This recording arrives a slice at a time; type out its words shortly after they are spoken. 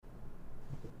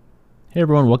Hey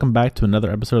everyone, welcome back to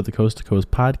another episode of the Coast to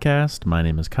Coast podcast. My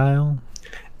name is Kyle.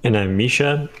 And I'm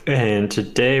Misha, and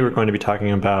today we're going to be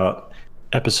talking about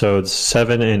episodes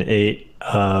 7 and 8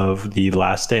 of The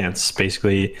Last Dance,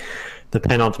 basically the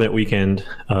penultimate weekend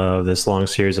of this long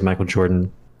series of Michael Jordan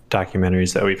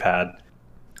documentaries that we've had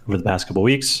over the past couple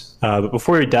weeks. But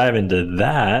before we dive into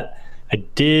that, I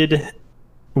did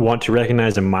want to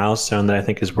recognize a milestone that I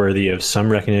think is worthy of some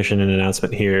recognition and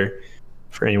announcement here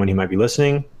for anyone who might be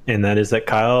listening, and that is that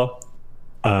Kyle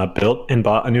built and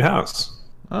bought a new house.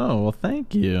 Oh, well,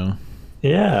 thank you.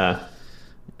 Yeah.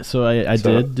 So I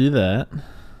did do that.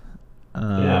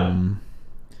 Yeah.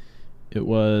 It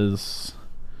was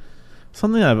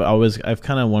something I've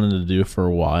kind of wanted to do for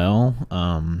a while.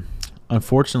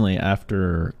 Unfortunately,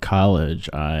 after college,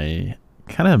 I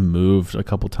kind of moved a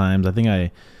couple times. I think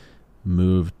I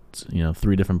moved,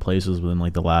 3 different places within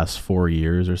like the last 4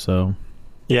 years or so.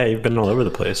 Yeah, you've been all over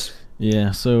the place.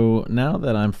 Yeah, so now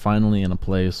that I'm finally in a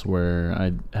place where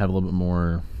I have a little bit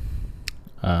more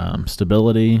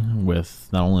stability with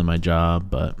not only my job,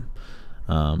 but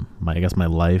my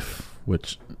life,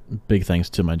 which big thanks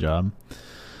to my job.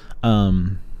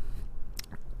 I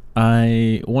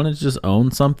wanted to just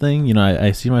own something.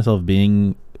 I see myself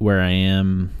being where I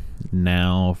am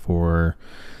now for,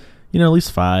 at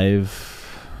least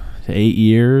 5 to 8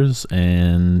 years,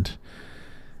 and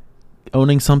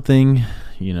owning something,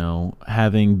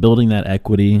 building that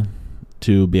equity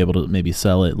to be able to maybe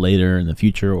sell it later in the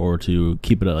future or to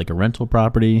keep it at like a rental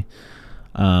property.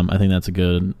 I think that's a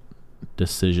good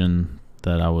decision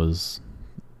that I was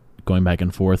going back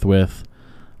and forth with.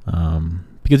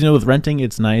 Because, with renting,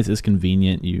 it's nice, it's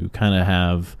convenient. You kind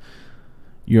of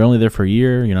you're only there for a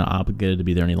year. You're not obligated to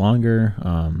be there any longer.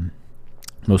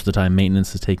 Most of the time,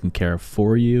 maintenance is taken care of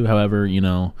for you. However,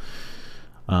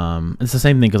 it's the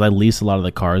same thing because I lease a lot of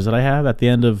the cars that I have. At the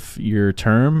end of your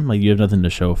term, like, you have nothing to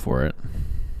show for it.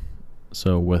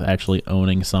 So with actually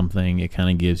owning something, it kind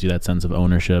of gives you that sense of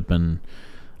ownership, and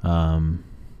the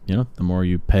more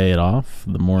you pay it off,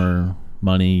 the more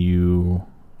money you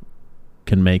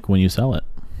can make when you sell it.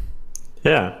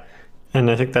 Yeah,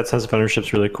 and I think that sense of ownership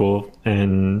is really cool,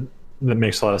 and that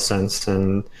makes a lot of sense.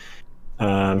 And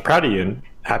I'm proud of you and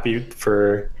happy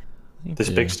for this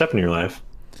big step in your life.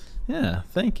 Yeah,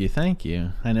 thank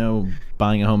you. I know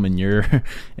buying a home in your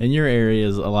area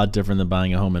is a lot different than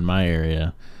buying a home in my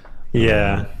area.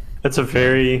 Yeah, it's a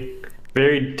very,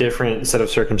 very different set of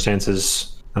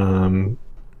circumstances, depending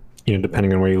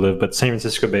on where you live. But San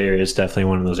Francisco Bay Area is definitely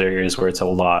one of those areas where it's a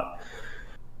lot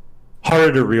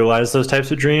harder to realize those types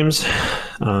of dreams.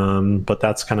 But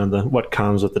that's kind of what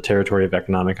comes with the territory of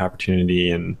economic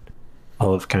opportunity and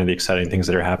all of kind of the exciting things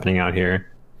that are happening out here.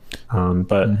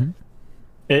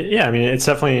 It's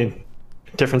definitely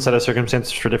a different set of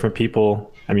circumstances for different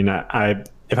people. I mean,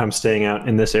 if I'm staying out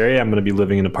in this area, I'm going to be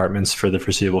living in apartments for the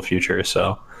foreseeable future.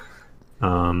 So,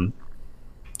 but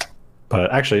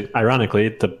actually, ironically,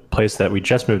 the place that we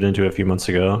just moved into a few months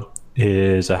ago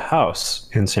is a house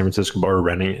in San Francisco, but we're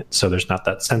renting it. So there's not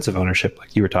that sense of ownership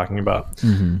like you were talking about.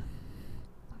 Mm-hmm.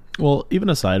 Well, even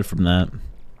aside from that,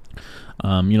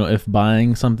 if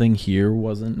buying something here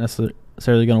wasn't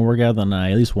necessarily going to work out, then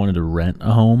I at least wanted to rent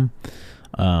a home.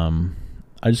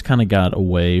 I just kind of got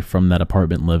away from that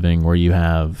apartment living where you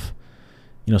have,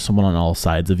 someone on all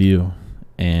sides of you,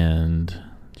 and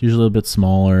it's usually a bit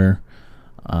smaller,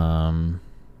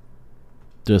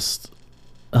 just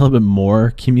a little bit more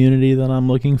community than I'm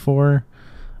looking for.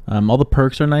 All the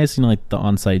perks are nice, like the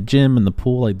on-site gym and the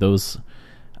pool, like those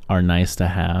are nice to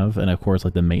have, and of course,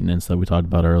 like the maintenance that we talked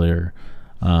about earlier.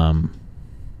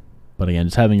 But again,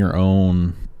 just having your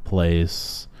own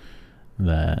place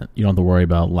that you don't have to worry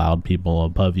about loud people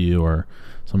above you or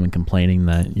someone complaining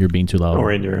that you're being too loud,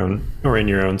 or in your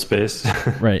own space.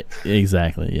 Right,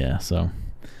 exactly. Yeah, so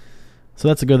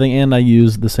that's a good thing. And I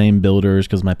use the same builders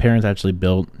because my parents actually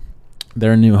built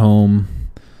their new home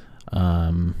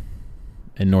in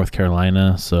North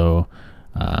Carolina, so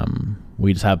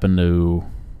we just happened to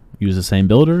use the same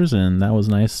builders, and that was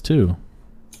nice too.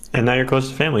 And now you're close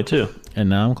to family too. And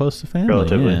now I'm close to family.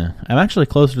 Relatively. Yeah. I'm actually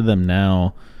closer to them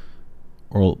now,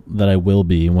 or that I will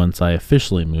be once I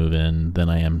officially move in, than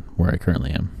I am where I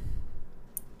currently am.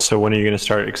 So when are you going to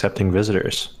start accepting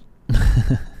visitors?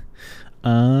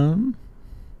 As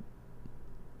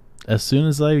soon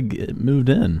as I get moved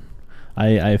in.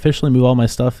 I officially move all my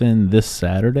stuff in this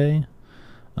Saturday.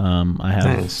 I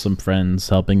have some friends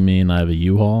helping me, and I have a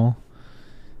U-Haul,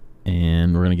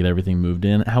 and we're going to get everything moved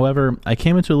in. However, I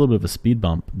came into a little bit of a speed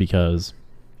bump because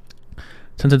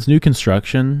since it's new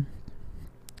construction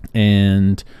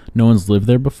and no one's lived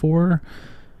there before,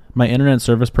 my internet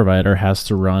service provider has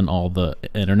to run all the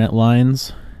internet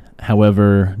lines.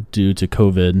 However, due to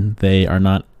COVID, they are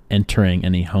not entering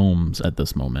any homes at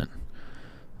this moment.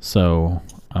 So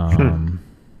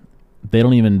they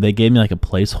gave me like a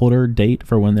placeholder date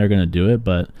for when they're going to do it,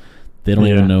 but they don't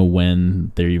even know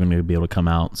when they're even going to be able to come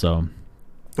out. So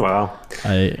wow,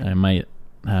 I might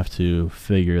have to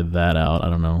figure that out. I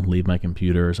don't know, leave my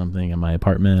computer or something in my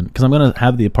apartment, because I'm going to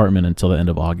have the apartment until the end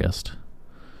of August.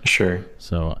 Sure.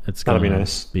 So it's going to be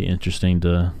nice. Be interesting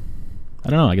to, I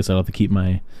don't know, I guess I'll have to keep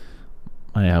my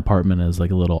apartment as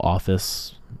like a little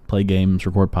office, play games,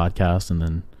 record podcasts, and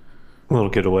then a little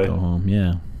getaway. Go home.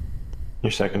 Yeah.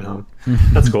 Your second home.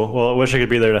 That's cool. Well, I wish I could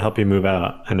be there to help you move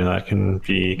out. I know that can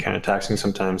be kind of taxing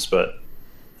sometimes, but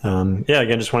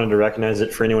again, just wanted to recognize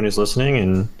it for anyone who's listening,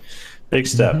 and big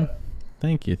step.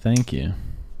 Mm-hmm. Thank you.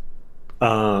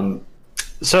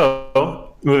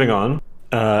 So moving on,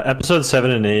 episode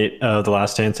 7 and 8 of The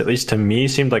Last Dance, at least to me,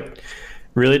 seemed like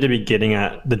really to be getting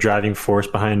at the driving force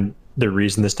behind the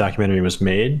reason this documentary was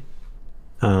made.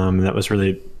 That was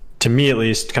really, to me at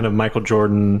least, kind of Michael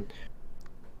Jordan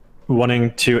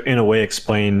wanting to, in a way,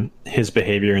 explain his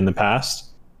behavior in the past.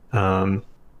 Did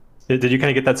you kind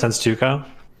of get that sense too, Kyle?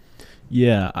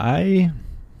 Yeah, I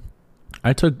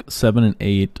took 7 and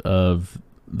 8 of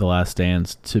The Last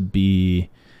Dance to be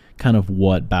kind of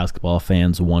what basketball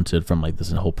fans wanted from like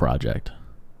this whole project.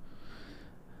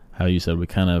 How you said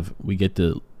we get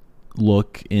to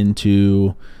look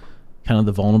into kind of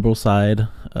the vulnerable side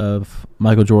of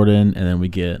Michael Jordan, and then we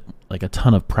get like a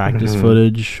ton of practice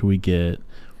footage. We get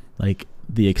like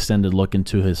the extended look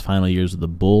into his final years with the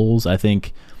Bulls. I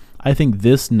think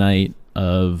this night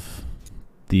of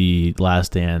The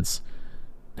Last Dance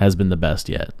has been the best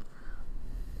yet.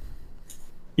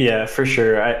 Yeah, for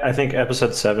sure. I think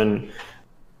episode 7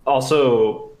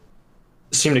 also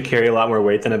seemed to carry a lot more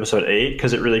weight than episode 8,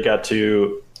 because it really got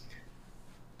to,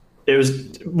 it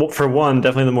was, for one,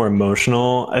 definitely the more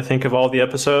emotional, I think, of all the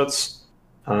episodes.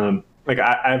 Like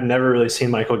I've never really seen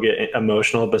Michael get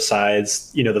emotional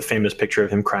besides, the famous picture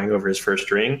of him crying over his first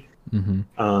ring,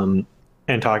 and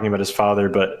talking about his father.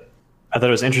 But I thought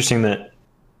it was interesting that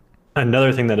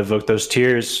another thing that evoked those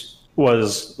tears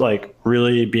was like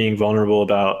really being vulnerable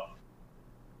about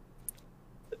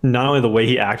not only the way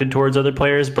he acted towards other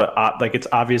players, but like it's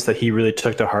obvious that he really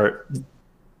took to heart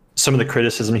some of the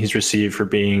criticism he's received for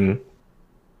being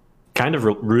kind of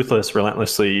ruthless,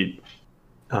 relentlessly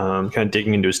kind of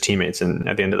digging into his teammates. And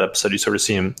at the end of the episode, you sort of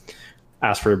see him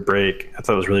ask for a break. I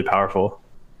thought it was really powerful.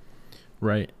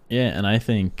 Right. Yeah. And I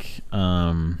think,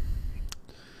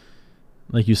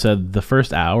 like you said, the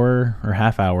first hour or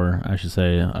half hour, I should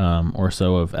say, or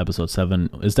so of episode 7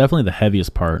 is definitely the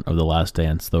heaviest part of The Last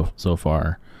Dance, though, so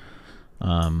far.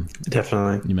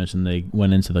 Definitely. You mentioned they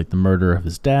went into like the murder of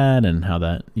his dad and how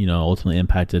that, ultimately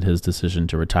impacted his decision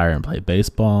to retire and play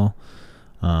baseball.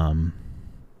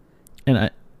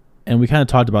 And we kind of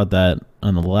talked about that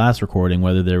on the last recording,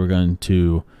 whether they were going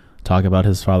to talk about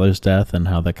his father's death and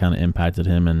how that kind of impacted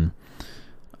him, and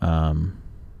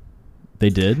they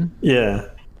did. Yeah.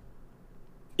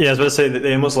 I was about to say that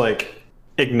they almost like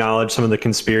acknowledged some of the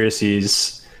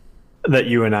conspiracies that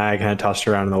you and I kind of tossed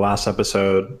around in the last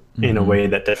episode in a way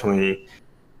that definitely,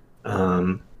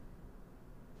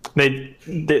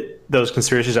 those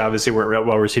conspiracies obviously weren't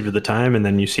well received at the time, and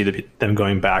then you see them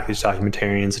going back, these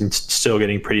documentarians, and still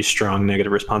getting pretty strong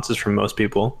negative responses from most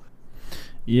people.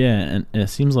 Yeah, and it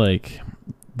seems like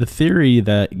the theory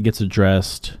that gets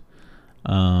addressed,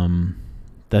 I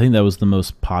think that was the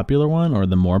most popular one, or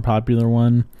the more popular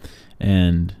one,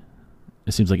 and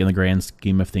it seems like in the grand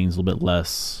scheme of things a little bit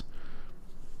less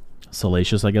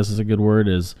salacious, I guess is a good word,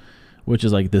 which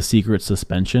is like the secret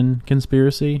suspension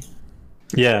conspiracy.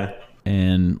 Yeah.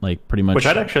 And like pretty much, which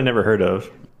I'd actually never heard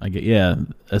of.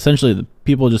 Essentially the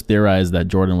people just theorized that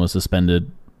Jordan was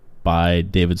suspended by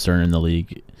David Stern in the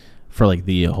league for like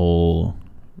the whole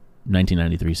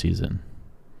 1993 season,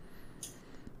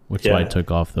 which is why it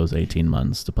took off those 18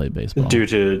 months to play baseball due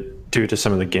to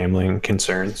some of the gambling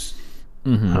concerns.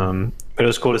 But it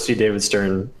was cool to see David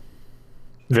Stern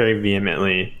very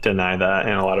vehemently deny that,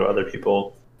 and a lot of other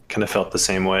people kind of felt the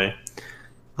same way.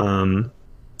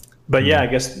 But I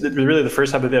guess really the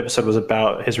first half of the episode was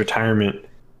about his retirement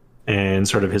and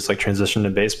sort of his like transition to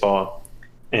baseball.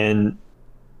 And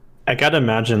I got to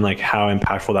imagine like how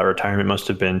impactful that retirement must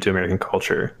have been to American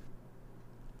culture.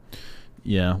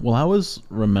 Yeah. Well, I was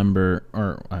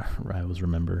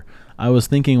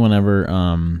thinking whenever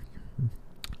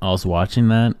I was watching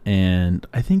that, and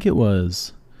I think it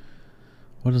was,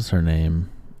 what is her name?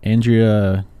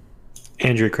 Andrea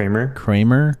Kramer.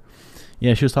 Kramer.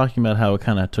 Yeah, she was talking about how it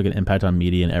kind of took an impact on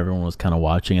media and everyone was kind of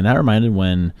watching. And that reminded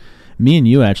when me and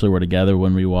you actually were together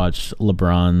when we watched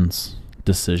LeBron's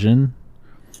decision.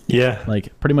 Yeah,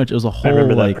 Like pretty much it was a I whole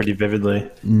remember that like pretty vividly.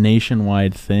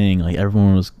 nationwide thing. Like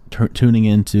everyone was tuning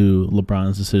into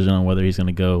LeBron's decision on whether he's going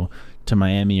to go to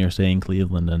Miami or stay in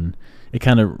Cleveland, and it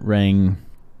kind of rang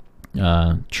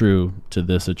true to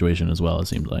this situation as well. It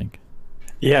seemed like.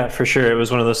 Yeah, for sure. It was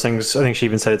one of those things. I think she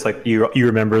even said it's like you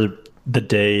remember the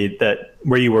day that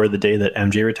where you were the day that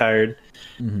MJ retired.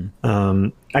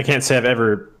 I can't say I've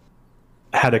ever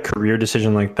had a career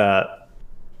decision like that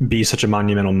be such a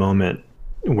monumental moment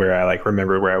where I like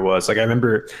remember where I was. Like I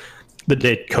remember the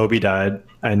day Kobe died.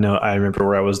 I remember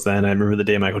where I was then. I remember the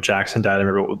day Michael Jackson died. I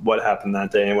remember what happened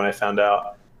that day and when I found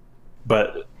out.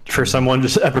 But for someone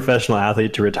just a professional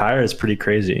athlete to retire is pretty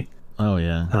crazy. Oh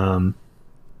yeah.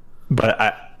 But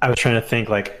I was trying to think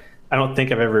like I don't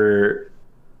think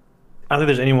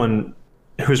there's anyone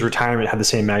whose retirement had the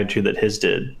same magnitude that his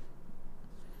did.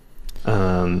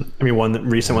 I mean,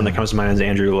 recent one that comes to mind is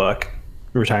Andrew Luck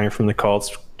retiring from the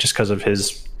Colts just because of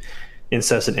his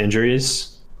incessant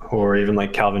injuries, or even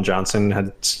like Calvin Johnson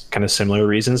had kind of similar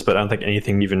reasons, but I don't think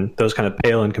anything even those kind of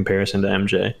pale in comparison to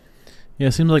MJ. Yeah,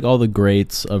 it seems like all the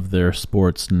greats of their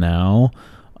sports now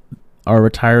are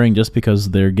retiring just because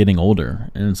they're getting older,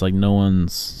 and it's like no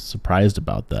one's surprised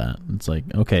about that. It's like,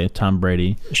 okay, Tom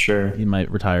Brady, Sure, he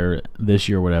might retire this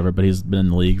year or whatever, but he's been in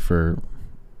the league for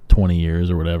 20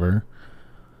 years or whatever.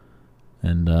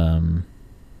 And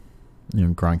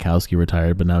Gronkowski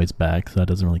retired, but now he's back, so that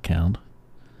doesn't really count.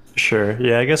 sure.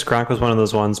 Yeah, I guess Gronk was one of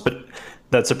those ones, but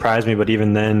that surprised me. But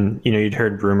even then, you'd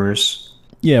heard rumors.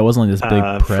 Yeah, it wasn't like this big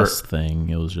press thing.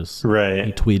 It was just right.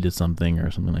 He tweeted something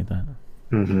or something like that.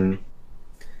 Mm-hmm.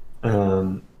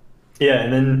 Yeah,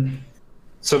 and then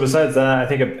so besides that, I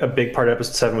think a big part of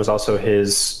episode 7 was also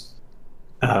his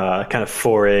kind of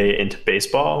foray into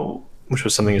baseball, which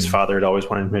was something his father had always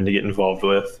wanted him to get involved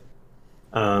with.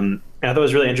 And I thought it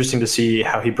was really interesting to see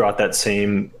how he brought that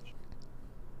same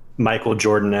Michael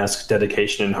Jordan-esque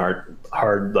dedication and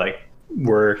hard like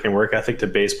work and work ethic to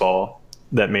baseball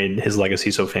that made his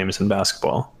legacy so famous in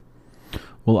basketball.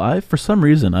 Well, for some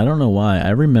reason, I don't know why,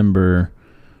 I remember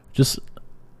just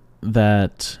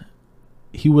that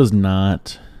he was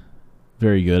not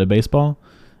very good at baseball.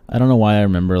 I don't know why I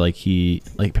remember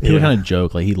people kind of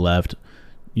joke like he left,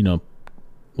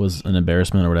 was an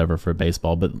embarrassment or whatever for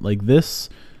baseball, but like this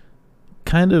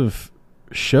kind of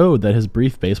showed that his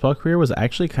brief baseball career was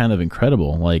actually kind of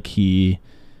incredible. Like he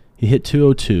hit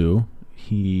 202.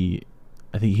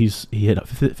 I think he hit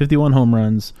 51 home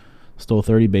runs, stole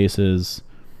 30 bases,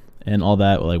 and all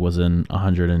that was in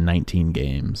 119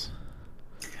 games.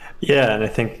 Yeah, and I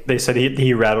think they said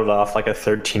he rattled off like a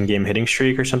 13-game hitting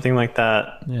streak or something like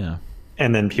that. Yeah.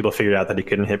 And then people figured out that he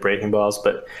couldn't hit breaking balls.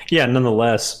 But yeah,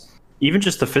 nonetheless, even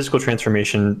just the physical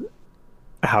transformation,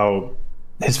 how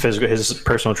his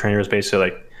personal trainer was basically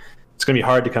like, it's going to be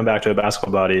hard to come back to a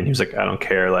basketball body. And he was like, I don't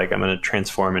care. Like, I'm going to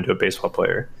transform into a baseball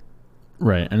player.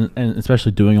 Right. And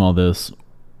especially doing all this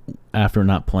after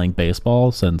not playing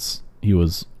baseball since he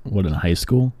was, in high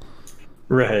school?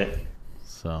 Right.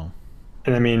 So...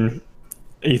 And I mean,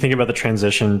 you think about the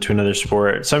transition to another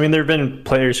sport. So, I mean, there have been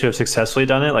players who have successfully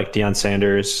done it, like Deion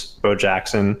Sanders, Bo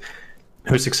Jackson,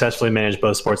 who successfully managed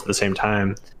both sports at the same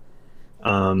time.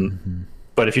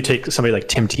 But if you take somebody like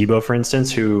Tim Tebow, for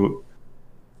instance, who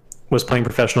was playing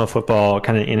professional football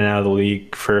kind of in and out of the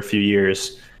league for a few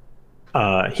years,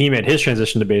 he made his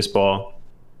transition to baseball.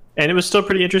 And it was still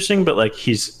pretty interesting, but like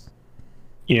you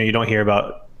don't hear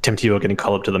about Tim Tebow getting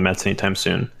called up to the Mets anytime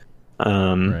soon.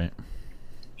 Right.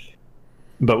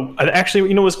 But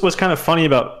actually, what's kind of funny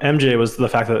about MJ was the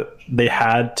fact that they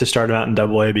had to start him out in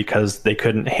AA because they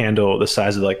couldn't handle the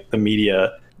size of like the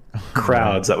media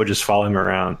crowds that would just follow him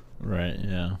around. Right.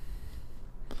 Yeah.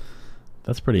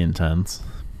 That's pretty intense.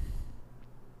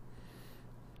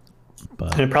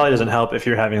 But And it probably doesn't help if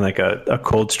you're having like a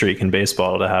cold streak in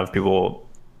baseball to have people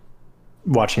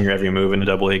watching your every move in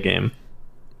a AA game.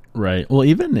 right. Well,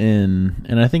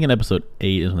 and I think in episode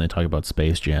 8 is when they talk about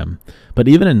Space Jam. But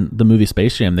even in the movie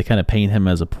Space Jam, they kind of paint him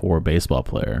as a poor baseball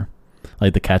player.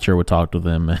 Like the catcher would talk to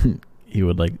them and he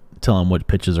would like tell him what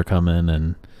pitches are coming,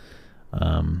 and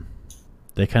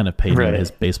they kind of painted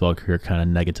his baseball career kind of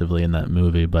negatively in that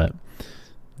movie, but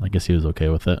I guess he was okay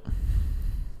with it.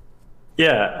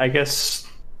 Yeah, I guess,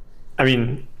 I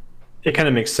mean, it kind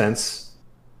of makes sense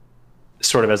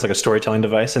sort of as like a storytelling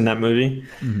device in that movie.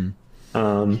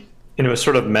 And it was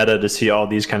sort of meta to see all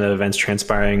these kind of events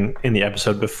transpiring in the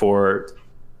episode before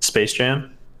Space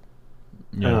Jam.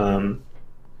 Yeah.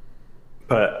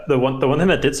 But the one thing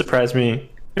that did surprise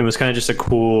me, it was kind of just a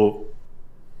cool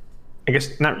I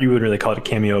guess not, you wouldn't really call it a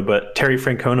cameo, but Terry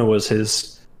Francona was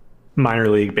his minor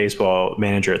league baseball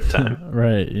manager at the time.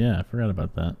 Right. Yeah, I forgot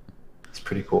about that. It's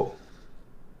pretty cool.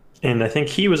 And I think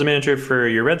he was a manager for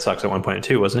your Red Sox at one point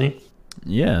too, wasn't he?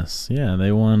 Yes. Yeah,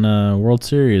 they won World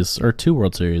Series or 2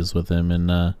 World Series with him in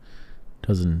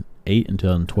 2008 and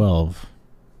 2012.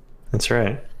 That's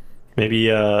right. Maybe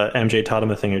MJ taught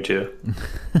him a thing or two.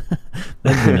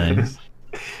 That'd be nice.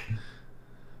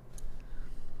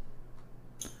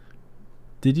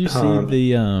 Did you see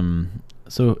the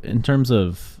so in terms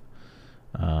of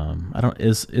I don't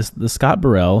is the Scott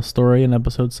Burrell story in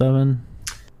episode 7?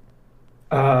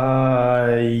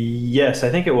 Yes, I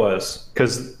think it was,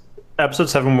 because episode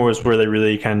 7 was where they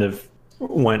really kind of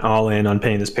went all in on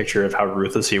painting this picture of how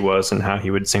ruthless he was and how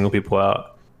he would single people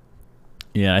out.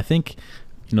 Yeah, I think,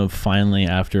 finally,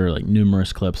 after like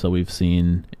numerous clips that we've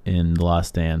seen in The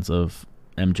Last Dance of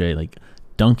MJ like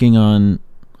dunking on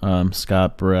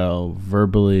Scott Burrell,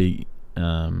 verbally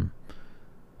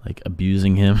like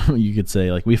abusing him, you could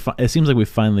say, like it seems like we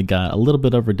finally got a little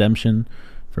bit of redemption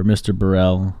for Mr.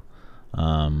 Burrell,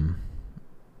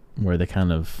 where they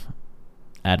kind of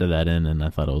added that in, and I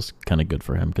thought it was kind of good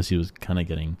for him because he was kind of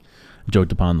getting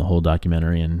joked upon the whole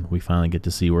documentary, and we finally get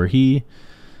to see where he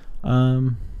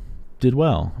did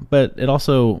well. But it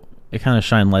kind of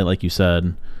shined light, like you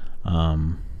said,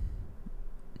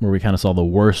 where we kind of saw the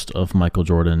worst of Michael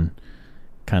Jordan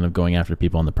kind of going after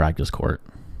people on the practice court.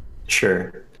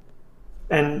 Sure.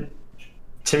 And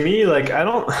to me, like, I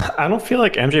don't feel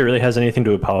like MJ really has anything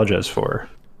to apologize for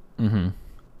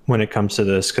when it comes to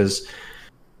this, because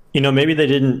maybe they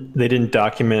didn't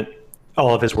document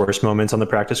all of his worst moments on the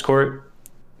practice court,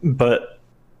 but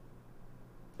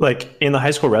like in the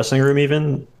high school wrestling room,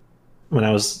 even when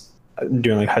I was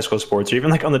doing like high school sports, or even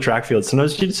like on the track field,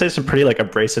 sometimes you'd say some pretty like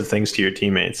abrasive things to your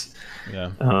teammates.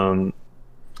 Yeah.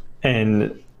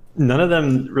 And none of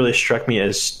them really struck me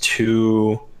as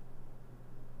too,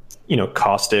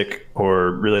 caustic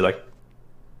or really like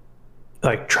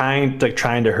trying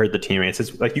to hurt the teammates.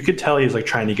 It's like you could tell he was like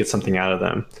trying to get something out of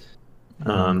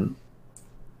them.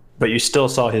 But you still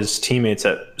saw his teammates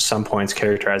at some points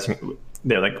characterizing.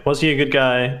 They're like, was he a good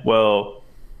guy? Well,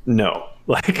 no.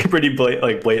 Like pretty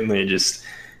blatantly just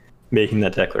making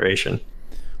that declaration.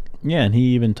 Yeah, and he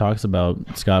even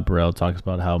Scott Burrell talks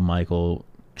about how Michael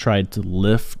tried to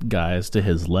lift guys to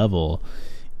his level.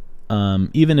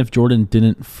 Even if Jordan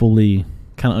didn't fully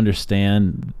kind of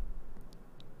understand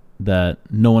that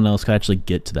no one else could actually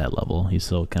get to that level, he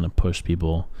still kind of pushed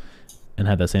people and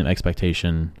had that same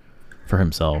expectation for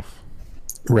himself.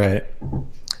 Right.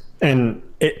 And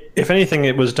if anything,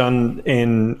 it was done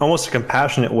in almost a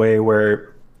compassionate way,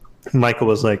 where Michael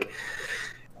was like,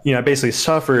 I basically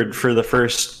suffered for the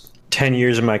first 10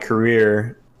 years of my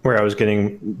career where I was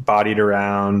getting bodied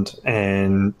around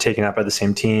and taken out by the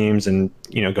same teams and,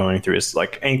 going through his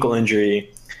like ankle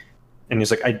injury. And he's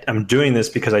like, I'm doing this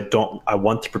because I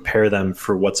want to prepare them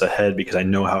for what's ahead, because I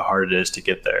know how hard it is to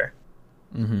get there.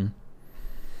 Mm-hmm.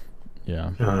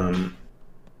 Yeah.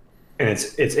 And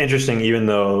it's interesting, even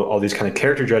though all these kind of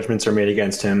character judgments are made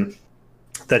against him,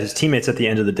 that his teammates at the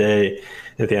end of the day,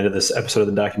 at the end of this episode of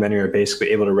the documentary, are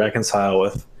basically able to reconcile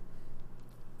with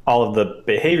all of the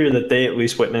behavior that they at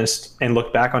least witnessed and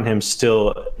look back on him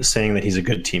still saying that he's a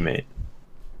good teammate.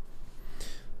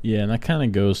 Yeah, and that kind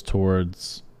of goes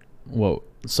towards what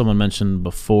someone mentioned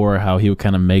before, how he would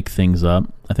kind of make things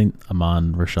up. I think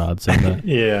Ahmad Rashad said that.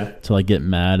 Yeah. To like get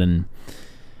mad. And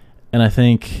I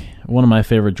think one of my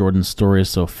favorite Jordan stories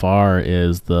so far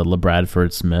is the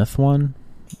LeBradford Smith one.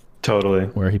 Totally.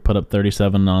 Where he put up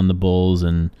 37 on the Bulls,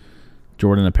 and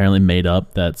Jordan apparently made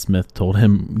up that Smith told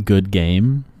him good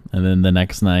game. And then the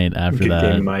next night after good that,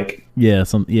 game, Mike. Yeah,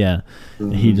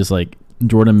 he just like,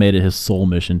 Jordan made it his sole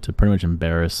mission to pretty much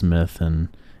embarrass Smith, and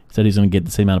said he's going to get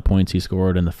the same amount of points he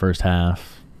scored in the first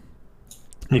half.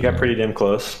 He got pretty damn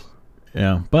close.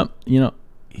 Yeah, but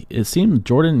it seemed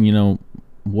Jordan,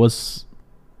 was,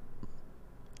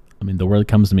 the word that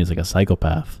comes to me is like a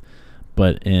psychopath,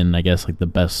 but in, I guess, like the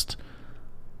best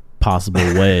possible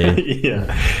way.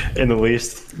 Yeah, in the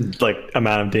least like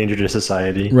amount of danger to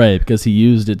society. Right, because he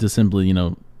used it to simply,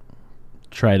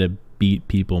 try to beat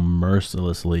people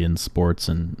mercilessly in sports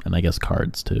and I guess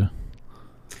cards too.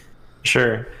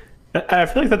 Sure. I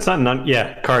feel like that's not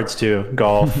yeah, cards too,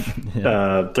 golf,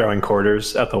 yeah. Throwing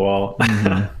quarters at the wall.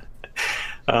 Mm-hmm.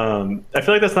 I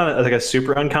feel like that's not like a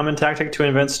super uncommon tactic to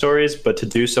invent stories, but to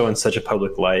do so in such a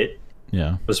public light,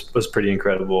 was pretty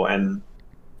incredible. And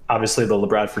obviously, the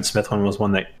LeBradford Smith one was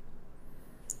one that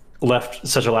left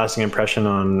such a lasting impression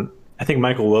on. I think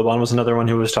Michael Wilbon was another one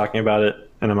who was talking about it,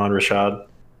 and Ahmad Rashad.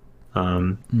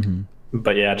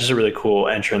 But yeah, just a really cool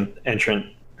entry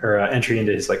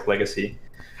into his like legacy.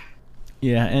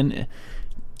 Yeah, and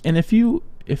if you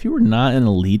were not an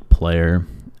elite player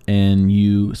and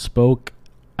you spoke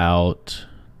out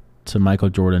to Michael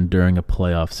Jordan during a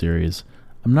playoff series,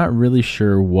 I'm not really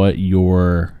sure what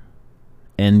your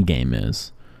end game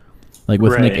is. Like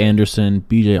with Nick Right. Anderson,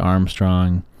 B.J.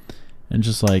 Armstrong, and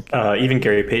just like, Even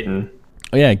Gary Payton.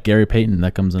 oh yeah, Gary Payton,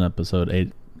 that comes in episode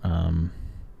 8.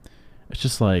 It's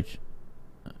just like,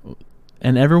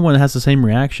 and everyone has the same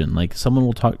reaction. Like someone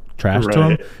will talk trash to him,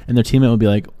 Right. and their teammate will be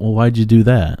like, "Well, why'd you do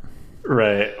that?"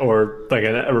 Right. Or like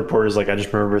a reporter's like, I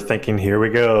just remember thinking, here we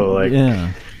go. Like,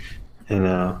 Yeah, you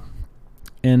know,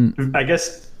 and I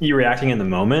guess you reacting in the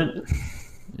moment.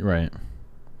 right,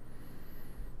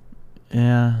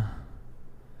 yeah,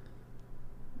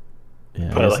 yeah,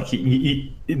 I But guess-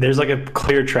 like, there's like a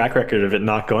clear track record of it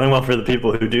not going well for the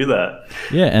people who do that.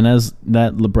 yeah. And as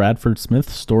that LeBradford Smith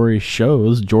story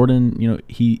shows, Jordan,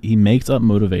 he makes up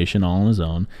motivation all on his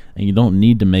own, and you don't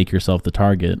need to make yourself the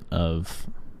target of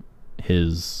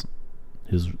his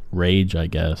rage, I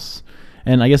guess.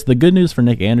 And I guess the good news for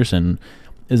Nick Anderson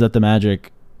is that the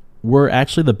Magic were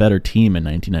actually the better team in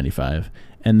 1995,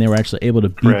 and they were actually able to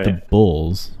beat the Right.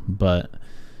 Bulls. But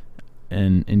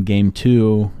in Game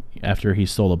 2, after he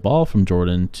stole the ball from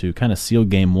Jordan to kind of seal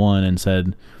Game 1 and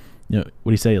said, what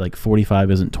do you say, like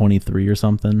 45 isn't 23 or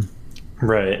something?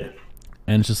 Right.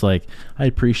 And it's just like, I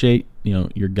appreciate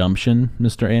your gumption,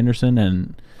 Mr. Anderson,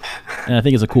 and I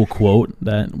think it's a cool quote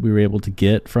that we were able to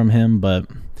get from him. But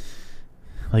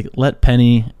like, let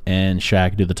Penny and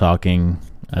Shaq do the talking.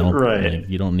 I don't. Right. Like,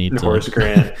 you don't need And to. Horace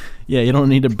Grant. Yeah, you don't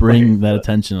need to bring that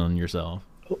attention on yourself.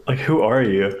 Like, who are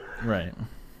you? Right.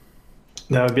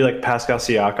 That would be like Pascal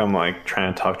Siakam, like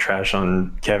trying to talk trash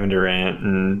on Kevin Durant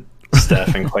and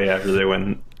Steph and Clay after they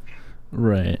win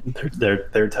Right.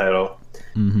 their title.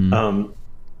 Mm-hmm.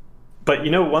 But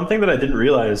one thing that I didn't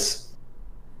realize,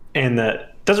 and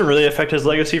that doesn't really affect his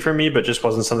legacy for me, but just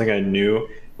wasn't something I knew,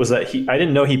 was that I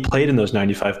didn't know he played in those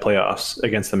 '95 playoffs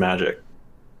against the Magic.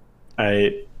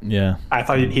 Yeah. I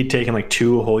thought he'd taken like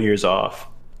 2 whole years off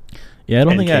Yeah. I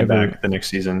don't and think I came ever. back the next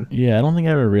season. Yeah, I don't think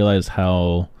I ever realized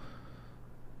how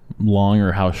long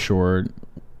or how short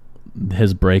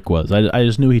his break was. I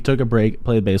just knew he took a break,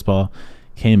 played baseball,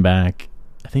 came back.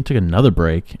 I think took another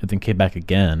break, and then came back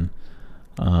again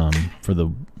for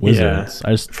the Wizards.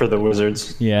 Yeah, for the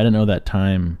Wizards. I didn't know that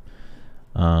time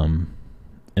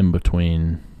in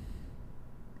between.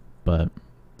 But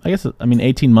I guess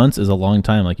 18 months is a long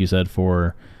time, like you said,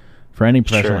 for any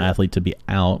professional Sure. athlete to be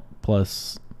out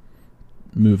plus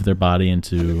move their body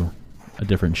into a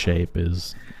different shape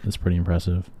is pretty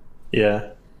impressive. Yeah.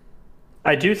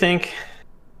 I do think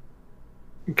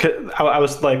I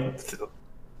was like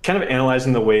kind of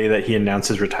analyzing the way that he announced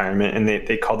his retirement, and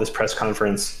they called this press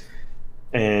conference,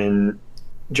 and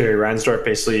Jerry Reinsdorf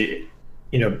basically,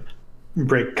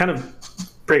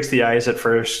 breaks the ice at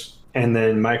first, and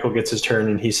then Michael gets his turn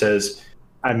and he says,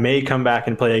 I may come back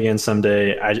and play again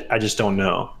someday. I just don't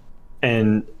know.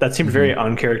 And that seemed very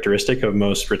uncharacteristic of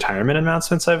most retirement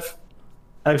announcements I've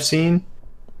seen.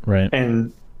 Right.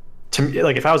 And to me,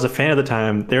 like, if I was a fan at the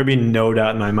time, there would be no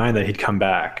doubt in my mind that he'd come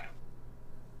back.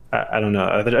 I don't know.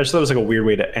 I just thought it was like a weird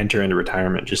way to enter into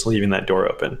retirement, just leaving that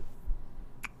door open.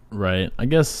 Right. I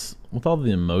guess with all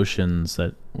the emotions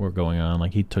that were going on,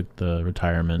 like he took the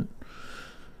retirement,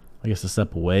 I guess, a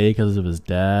step away because of his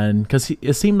dad. Because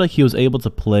it seemed like he was able to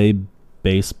play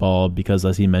baseball because,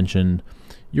 as he mentioned,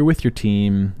 you're with your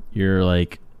team, you're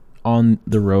like on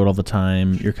the road all the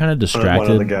time, you're kind of distracted.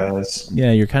 One of the guys.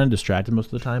 Yeah, you're kind of distracted most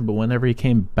of the time. But whenever he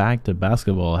came back to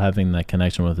basketball, having that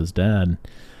connection with his dad,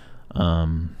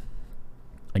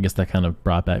 I guess that kind of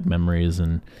brought back memories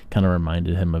and kind of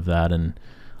reminded him of that. And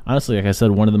honestly, like I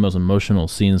said, one of the most emotional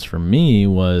scenes for me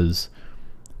was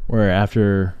where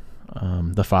after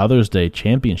the Father's Day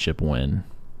championship win,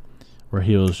 where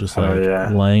he was just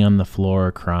like laying on the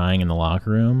floor crying in the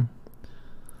locker room.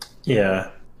 Yeah.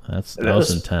 That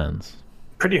was intense.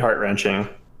 Pretty heart-wrenching.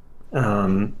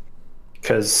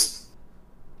 Because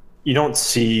you don't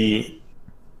see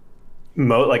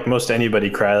most anybody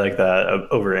cry like that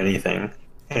over anything.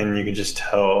 And you can just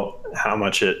tell how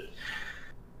much it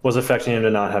was affecting him to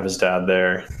not have his dad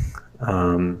there.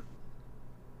 But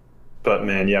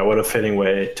man, yeah, what a fitting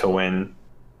way to win.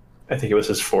 I think it was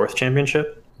his 4th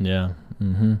championship. Yeah.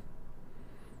 Mm-hmm.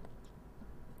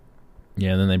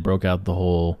 Yeah, and then they broke out the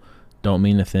whole "Don't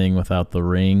mean a thing without the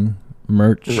ring"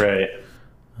 merch. Right.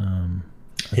 I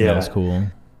think that was cool.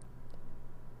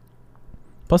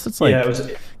 Plus, it's like it was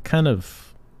kind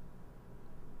of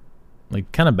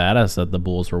badass that the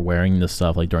Bulls were wearing this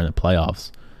stuff like during the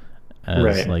playoffs. as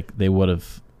Right. like they would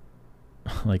have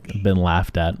like been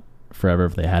laughed at forever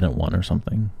if they hadn't won or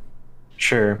something.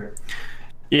 Sure.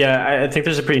 Yeah, I think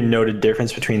there's a pretty noted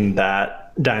difference between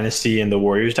that dynasty and the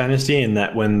Warriors dynasty, in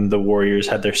that when the Warriors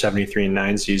had their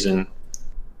 73-9 season,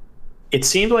 it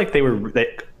seemed like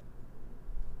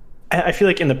I feel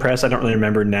like in the press, I don't really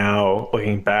remember now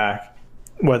looking back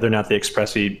whether or not they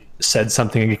expressly said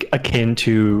something akin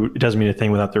to "it doesn't mean a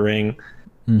thing without the ring."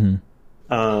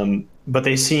 But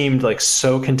they seemed like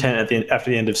so content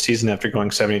after the end of season, after going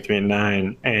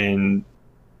 73-9, and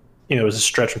it was a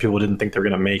stretch when people didn't think they were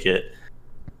going to make it.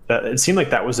 That it seemed like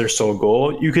that was their sole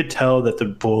goal. You could tell that the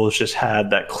Bulls just had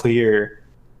that clear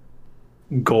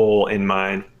goal in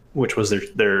mind, which was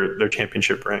their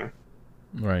championship ring.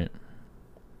 Right.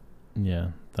 Yeah,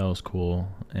 that was cool.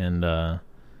 And do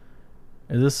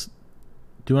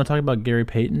you want to talk about Gary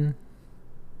Payton?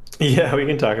 Yeah, we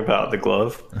can talk about the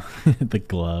glove. The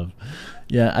glove.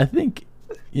 Yeah, I think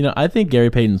Gary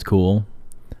Payton's cool.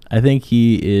 I think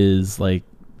he is like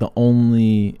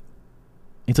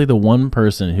he's like the one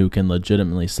person who can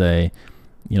legitimately say,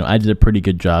 I did a pretty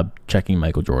good job checking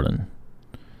Michael Jordan.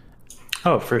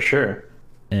 Oh, for sure.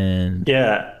 And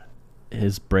yeah,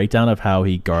 his breakdown of how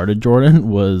he guarded Jordan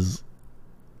was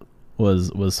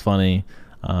funny,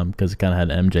 because it kind of had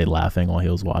MJ laughing while he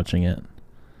was watching it.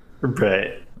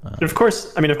 Right. Of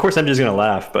course MJ's gonna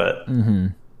laugh, but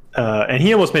and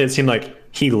he almost made it seem like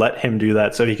he let him do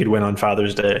that so he could win on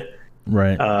Father's Day.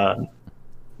 Right.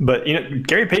 But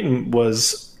Gary Payton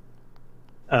was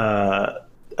a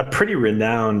pretty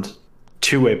renowned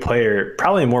two-way player,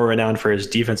 probably more renowned for his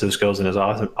defensive skills and his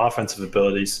offensive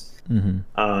abilities.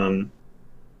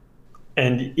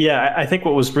 And yeah, I think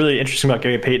what was really interesting about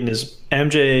Gary Payton is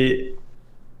MJ,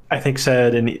 I think,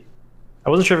 said, and I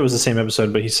wasn't sure if it was the same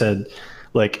episode, but he said,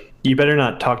 like, you better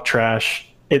not talk trash.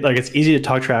 It's easy to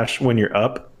talk trash when you're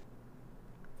up.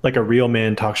 Like, a real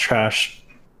man talks trash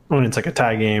when it's like a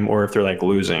tie game or if they're like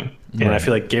losing. And I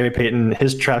feel like Gary Payton,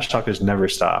 his trash talk has never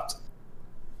stopped.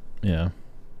 Yeah.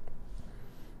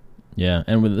 Yeah,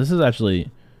 and this is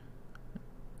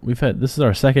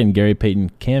our second Gary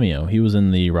Payton cameo. He was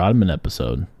in the Rodman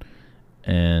episode,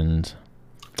 and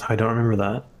I don't remember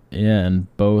that. Yeah,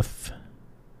 and both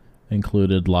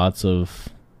included lots of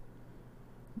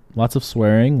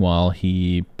swearing, while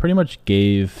he pretty much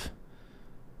gave,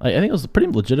 I think it was a pretty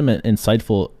legitimate,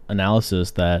 insightful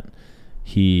analysis that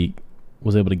he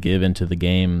was able to give into the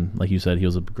game. Like you said, he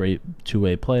was a great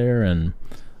two-way player, and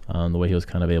the way he was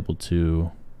kind of able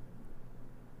to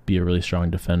be a really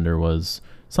strong defender was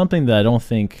something that I don't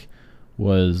think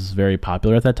was very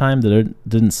popular at that time. There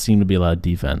didn't seem to be a lot of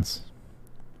defense.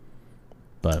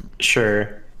 But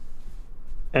sure.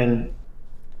 And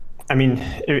I mean,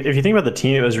 if you think about the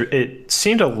team, it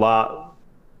seemed a lot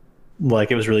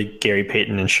like it was really Gary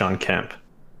Payton and Sean Kemp.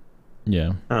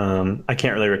 Yeah. I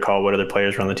can't really recall what other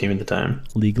players were on the team at the time.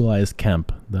 Legalized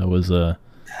Kemp. That was an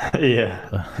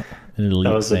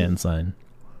elite fan sign.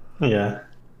 Yeah.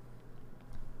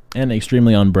 And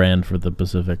extremely on brand for the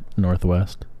Pacific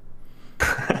Northwest.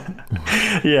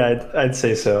 Yeah, I'd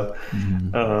say so.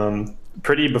 Mm-hmm.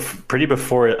 Pretty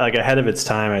before, like ahead of its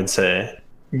time, I'd say,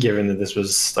 given that this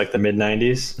was like the mid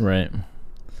 90s. Right.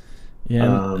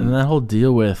 Yeah, and that whole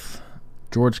deal with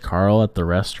George Karl at the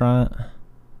restaurant.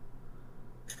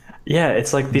 Yeah,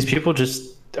 it's like these people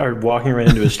just are walking right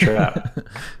into his trap.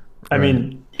 I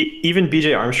mean, even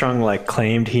BJ Armstrong like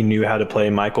claimed he knew how to play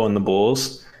Michael and the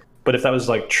Bulls, but if that was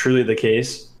like truly the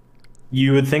case,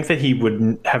 you would think that he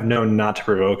would have known not to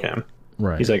provoke him.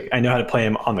 Right. He's like, I know how to play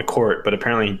him on the court, but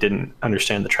apparently he didn't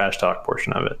understand the trash talk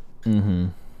portion of it. Mm-hmm.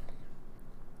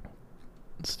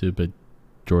 Stupid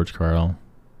George Karl.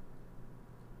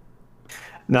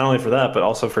 Not only for that, but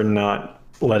also for not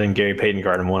letting Gary Payton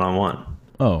guard him one-on-one.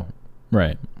 Oh,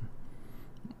 right.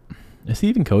 Is he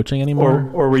even coaching anymore?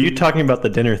 Or were you talking about the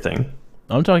dinner thing?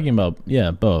 I'm talking about,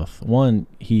 both. One,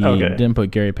 he didn't put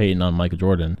Gary Payton on Michael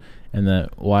Jordan, and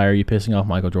that why are you pissing off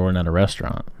Michael Jordan at a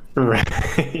restaurant?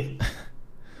 Right.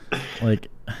 Like,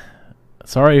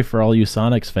 sorry for all you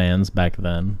Sonics fans back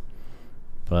then,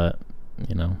 but,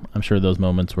 I'm sure those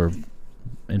moments were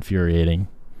infuriating.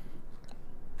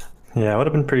 Yeah, I would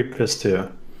have been pretty pissed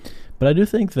too. But I do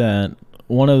think that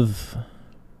one of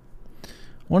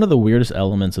the weirdest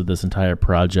elements of this entire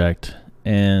project,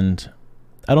 and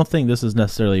I don't think this is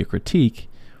necessarily a critique,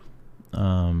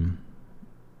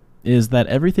 is that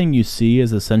everything you see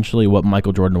is essentially what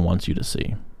Michael Jordan wants you to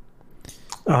see.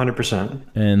 100%.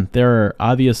 And there are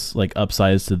obvious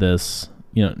upsides to this,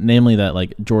 namely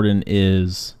that Jordan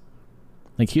is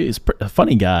he's a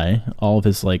funny guy. All of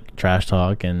his trash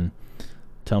talk and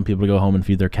telling people to go home and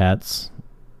feed their cats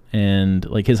and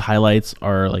like his highlights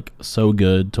are like so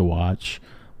good to watch.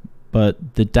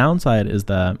 But the downside is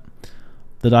that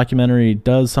the documentary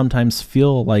does sometimes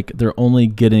feel like they're only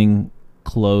getting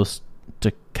close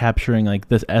to capturing like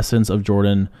this essence of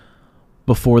Jordan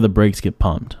before the brakes get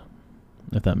pumped,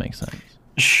 if that makes sense.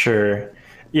 Sure.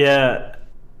 Yeah.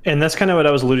 And that's kind of what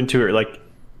I was alluding to, or like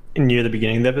near the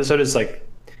beginning of the episode, is like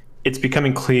it's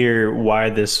becoming clear why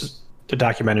the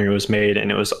documentary was made,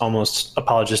 and it was almost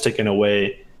apologistic in a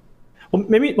way.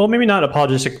 Maybe not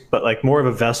apologistic, but like more of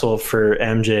a vessel for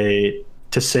MJ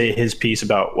to say his piece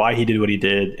about why he did what he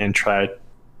did and try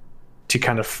to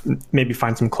kind of maybe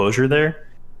find some closure there.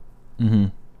 Mm-hmm.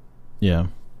 Yeah.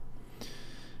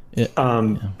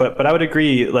 But I would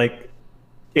agree, like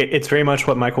it's very much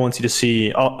what Michael wants you to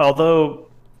see. Although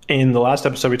in the last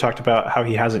episode we talked about how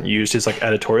he hasn't used his like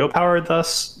editorial power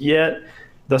thus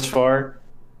far.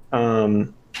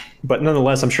 But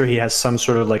nonetheless, I'm sure he has some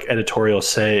sort of like editorial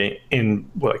say in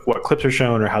what clips are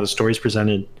shown or how the story's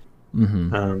presented.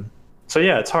 Mm-hmm. So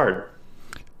yeah, it's hard.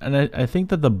 And I think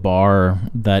that the bar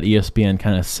that ESPN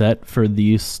kind of set for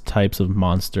these types of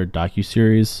monster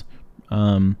docuseries,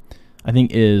 I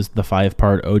think is the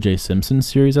 5-part O.J. Simpson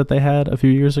series that they had a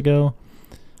few years ago.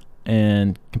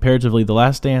 And comparatively, The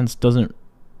Last Dance does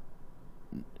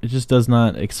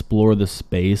not explore the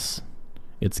space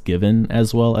it's given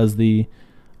as well as the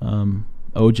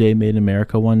O.J. Made in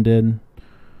America one did.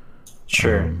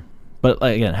 Sure. But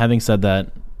like, again, having said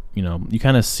that, you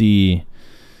kind of see,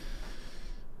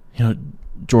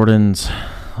 Jordan's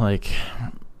like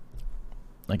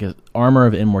an armor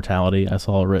of immortality. I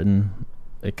saw it written.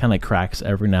 It kind of cracks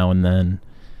every now and then,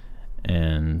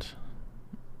 and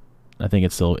I think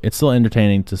it's still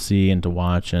entertaining to see and to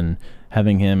watch, and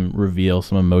having him reveal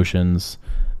some emotions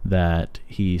that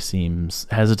he seems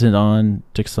hesitant on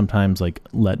to sometimes like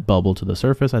let bubble to the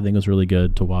surface, I think was really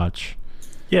good to watch.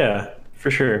 Yeah,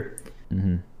 for sure.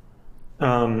 Mm-hmm.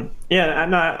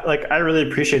 Yeah, I really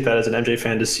appreciate that as an MJ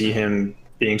fan to see him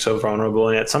being so vulnerable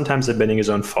and yet sometimes admitting his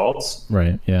own faults.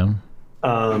 Right. Yeah.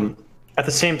 At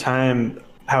the same time,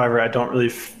 however, I don't really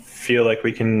feel like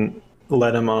we can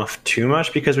let him off too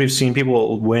much because we've seen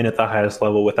people win at the highest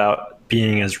level without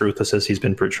being as ruthless as he's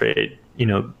been portrayed.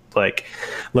 Like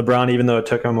LeBron, even though it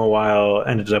took him a while,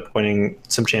 ended up winning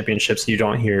some championships. You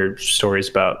don't hear stories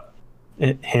about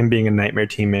him being a nightmare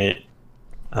teammate.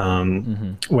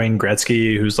 Wayne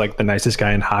Gretzky, who's like the nicest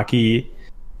guy in hockey,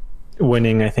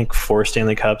 winning I think 4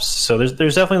 Stanley Cups. So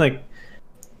there's definitely like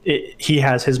he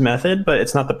has his method, but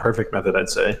it's not the perfect method, I'd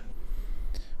say.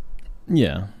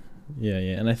 Yeah,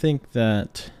 and I think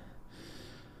the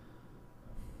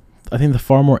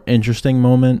far more interesting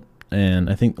moment, and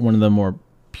I think one of the more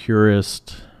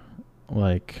purest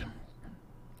like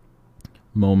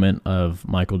moment of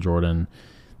Michael Jordan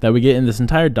that we get in this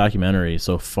entire documentary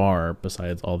so far,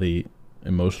 besides all the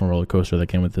emotional roller coaster that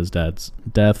came with his dad's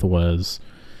death,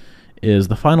 is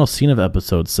the final scene of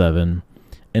episode 7,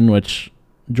 in which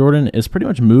Jordan is pretty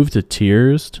much moved to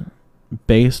tears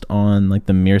based on like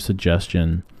the mere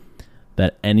suggestion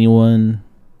that anyone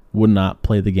would not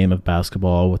play the game of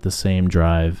basketball with the same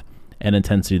drive and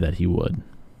intensity that he would.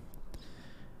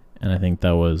 And I think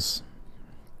that was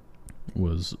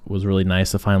really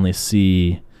nice to finally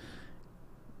see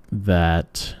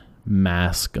that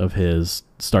mask of his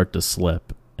start to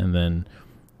slip. And then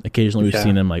occasionally we've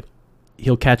seen him like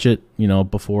he'll catch it,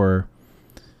 before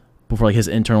like his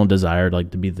internal desire to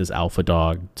like to be this alpha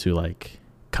dog to like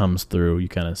comes through. You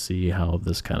kind of see how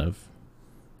this kind of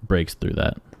breaks through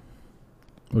that,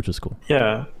 which is cool.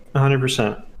 Yeah,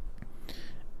 100%.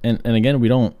 And again, we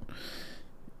don't,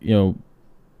 and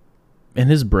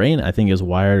his brain I think is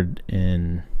wired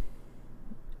in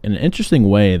an interesting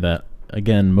way that,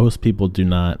 again, most people do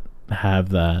not have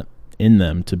that in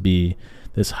them to be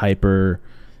this hyper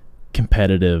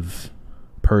competitive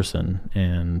person,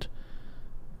 and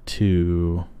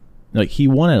to like he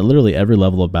won at literally every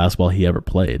level of basketball he ever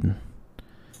played.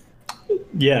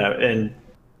 Yeah, and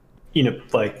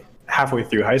like halfway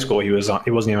through high school, he wasn't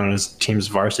even on his team's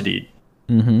varsity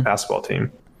basketball team.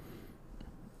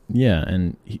 Yeah,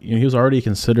 and he was already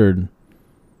considered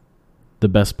the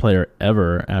best player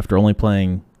ever after only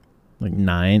playing like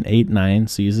 9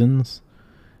 seasons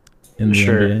in the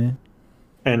NBA.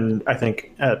 And I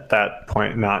think at that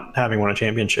point, not having won a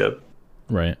championship.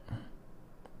 Right.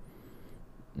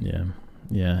 Yeah.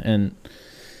 And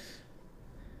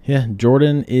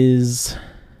Jordan is,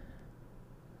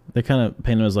 they kind of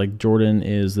paint him as like Jordan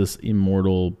is this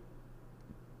immortal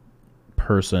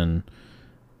person,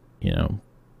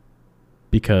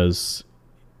 because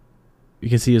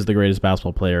he is the greatest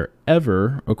basketball player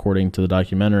ever, according to the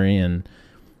documentary, and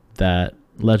that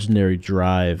legendary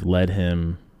drive led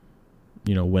him,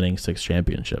 winning 6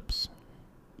 championships.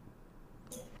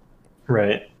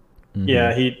 Right. Mm-hmm.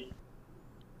 Yeah,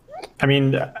 I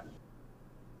mean, and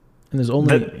there's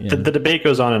only the debate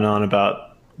goes on and on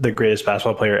about the greatest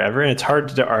basketball player ever, and it's hard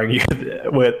to argue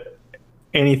with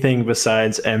anything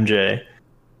besides MJ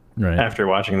after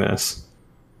watching this.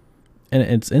 And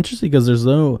it's interesting because there's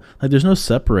no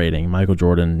separating Michael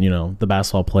Jordan, the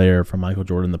basketball player, from Michael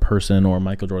Jordan the person, or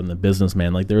Michael Jordan the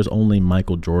businessman. Like, there's only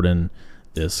Michael Jordan,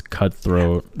 this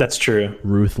cutthroat, that's true,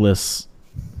 ruthless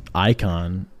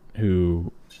icon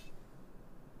who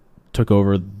took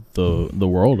over the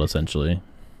world, essentially.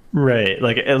 Right.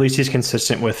 Like, at least he's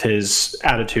consistent with his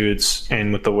attitudes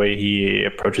and with the way he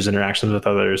approaches interactions with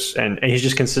others, and he's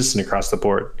just consistent across the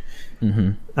board.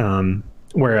 Mm-hmm.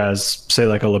 Whereas, say,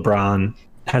 like a LeBron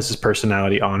has his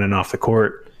personality on and off the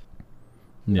court.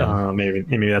 Yeah.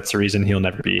 Maybe that's the reason he'll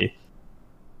never be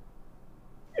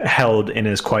held in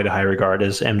as quite a high regard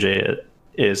as MJ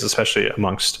is, especially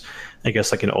amongst, I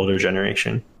guess, like an older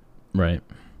generation. Right.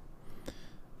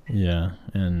 Yeah,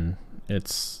 and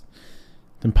it's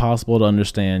impossible to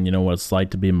understand, what it's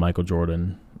like to be Michael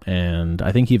Jordan. And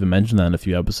I think he even mentioned that in a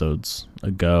few episodes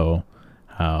ago,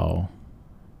 how,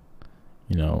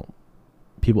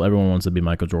 everyone wants to be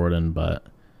Michael Jordan, but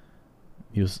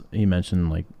he mentioned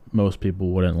like most people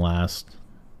wouldn't last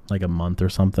like a month or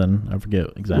something. I forget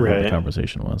exactly what the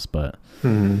conversation was, but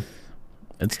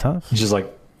it's tough. It's just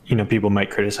like, people might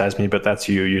criticize me, but that's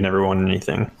you. You never won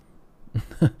anything.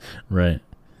 Right.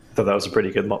 I thought that was a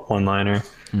pretty good one-liner.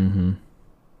 Mm-hmm.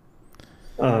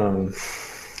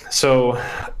 So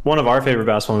one of our favorite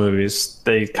basketball movies,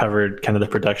 they covered kind of the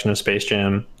production of Space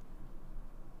Jam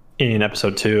in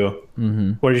episode 2.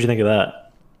 Mm-hmm. What did you think of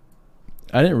that?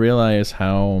 I didn't realize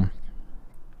how,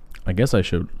 I guess I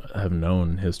should have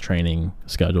known his training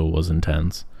schedule was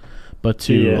intense, but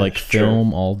to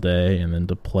film all day and then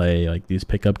to play like these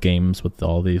pickup games with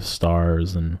all these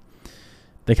stars, and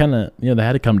they kind of, they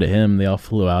had to come to him. They all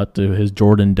flew out to his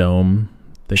Jordan Dome.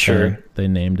 They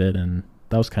named it, and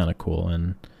that was kind of cool.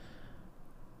 And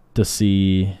to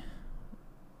see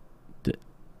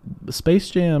Space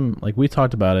Jam, like, we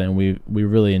talked about it, and we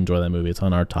really enjoy that movie. It's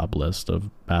on our top list of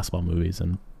basketball movies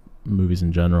and movies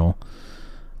in general.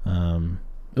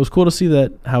 It was cool to see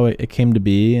that how it came to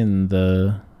be, and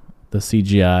the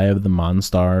CGI of the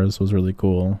Monstars was really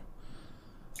cool.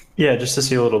 Yeah, just to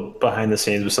see a little behind the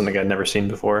scenes with something I'd never seen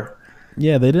before.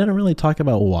 Yeah, they didn't really talk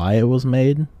about why it was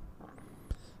made.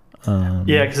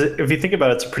 Yeah, because if you think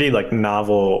about it, it's a pretty like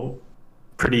novel,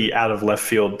 pretty out of left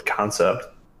field concept.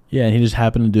 Yeah, and he just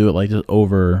happened to do it like just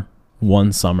over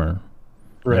one summer,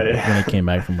 right? Like, when he came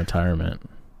back from retirement,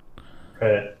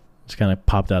 right? Just kind of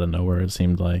popped out of nowhere. It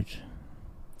seemed like.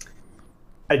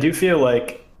 I do feel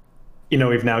like,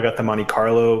 we've now got the Monte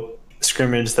Carlo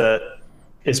scrimmage that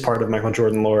is part of Michael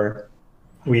Jordan lore.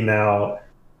 We now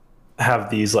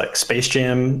have these like Space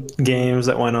Jam games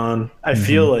that went on. I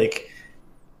feel like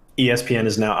ESPN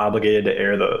is now obligated to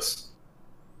air those.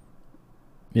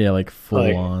 Yeah, like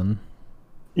full on.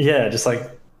 Yeah, just like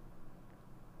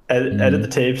edit the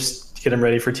tapes, get them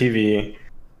ready for TV,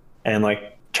 and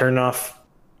like turn off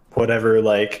whatever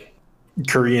like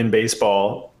Korean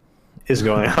baseball is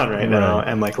going on right now,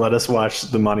 and like let us watch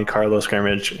the Monte Carlo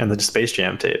scrimmage and the Space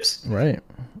Jam tapes. Right.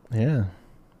 Yeah.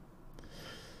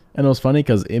 And it was funny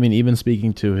because, even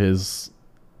speaking to his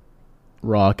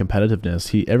raw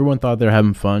competitiveness, everyone thought they were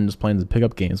having fun just playing the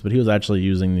pickup games, but he was actually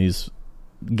using these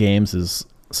games as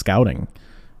scouting,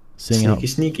 seeing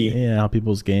sneaky. Yeah, how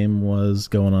people's game was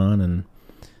going on and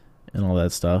all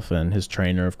that stuff. And his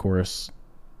trainer, of course,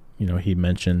 he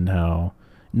mentioned how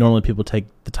normally people take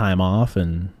the time off,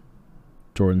 and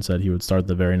Jordan said he would start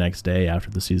the very next day after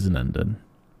the season ended.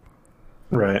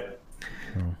 Right.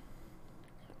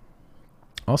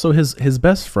 Also, his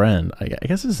best friend, I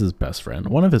guess this is his best friend,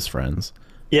 one of his friends.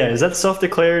 Yeah, is that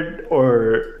self-declared,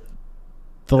 or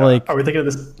are we thinking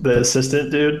of the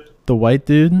assistant dude? The white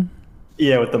dude?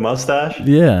 Yeah, with the mustache?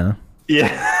 Yeah. Yeah.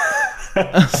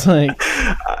 I was like,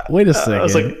 wait a second. I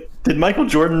was like, did Michael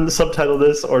Jordan subtitle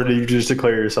this, or did you just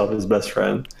declare yourself his best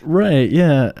friend? Right,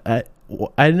 yeah.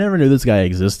 I never knew this guy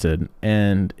existed,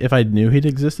 and if I knew he'd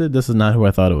existed, this is not who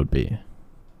I thought it would be.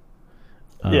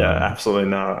 Yeah, absolutely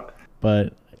not.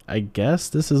 But I guess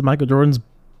this is Michael Jordan's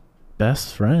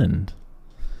best friend.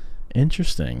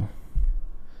 Interesting.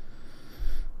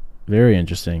 Very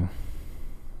interesting.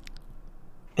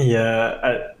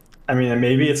 Yeah, I mean,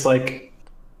 maybe it's like,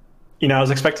 I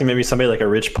was expecting maybe somebody like a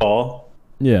Rich Paul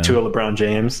to a LeBron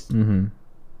James. Mm-hmm.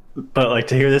 But like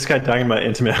to hear this guy talking about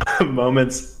intimate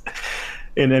moments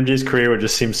in MJ's career would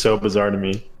just seem so bizarre to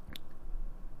me.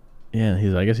 Yeah,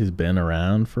 I guess he's been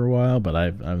around for a while, but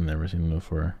I've never seen him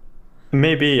before.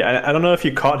 Maybe. I don't know if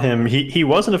you caught him. He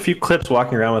was in a few clips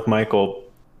walking around with Michael,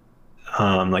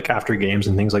 like after games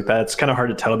and things like that. It's kind of hard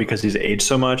to tell because he's aged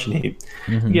so much, and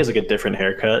he has like a different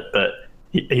haircut, but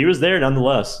he was there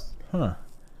nonetheless. Huh.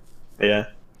 Yeah.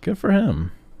 Good for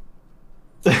him.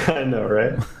 I know,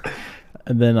 right?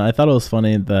 And then I thought it was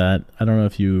funny that, I don't know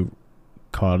if you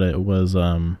caught it, was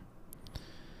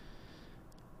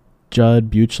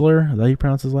Judd Buechler. Is that how you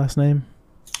pronounce his last name?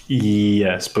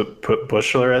 Yes, but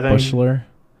Bushler, I think. Bushler.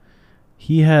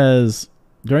 He has,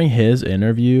 during his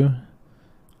interview,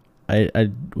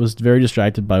 I was very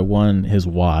distracted by, one, his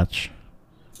watch.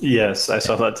 Yes, I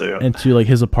saw that too. And two, like,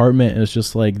 his apartment is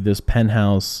just like this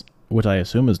penthouse, which I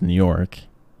assume is New York.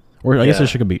 Or I guess it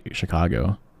should be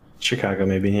Chicago. Chicago,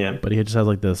 maybe, yeah. But he just has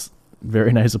like this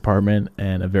very nice apartment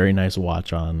and a very nice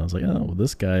watch on. I was like, oh, well,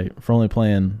 this guy, for only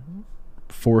playing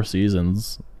 4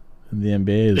 seasons in the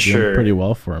NBA, is doing pretty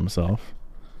well for himself.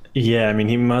 Yeah, I mean,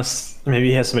 maybe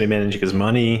he has somebody managing his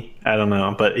money. I don't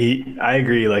know. But I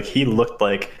agree. Like, he looked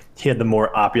like he had the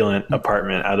more opulent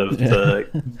apartment out of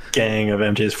the gang of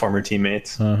MJ's former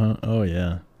teammates. Uh-huh. Oh,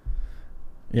 yeah.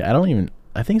 Yeah,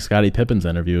 I think Scottie Pippen's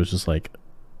interview was just like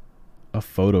a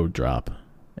photo drop.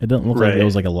 It doesn't look like it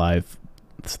was like a live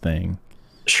thing.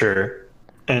 Sure.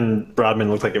 And Rodman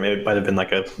looked like it might have been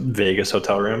like a Vegas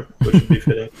hotel room, which would be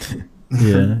fitting.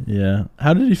 Yeah.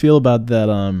 How did you feel about that?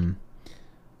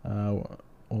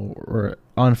 We're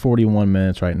on 41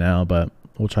 minutes right now, but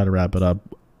we'll try to wrap it up.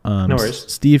 No worries.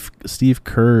 Steve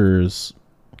Kerr's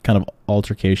kind of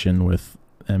altercation with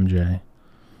MJ.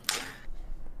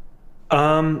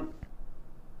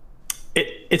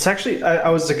 It's actually, I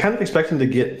was kind of expecting to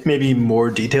get maybe more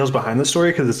details behind the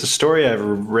story because it's a story I've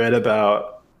read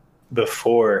about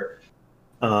before.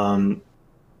 But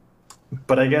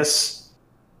I guess,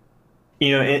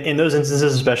 in those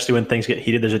instances, especially when things get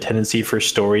heated, there's a tendency for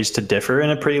stories to differ in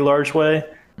a pretty large way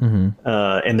in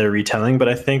their retelling. But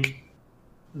I think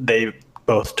they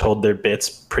both told their bits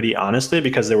pretty honestly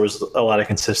because there was a lot of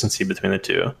consistency between the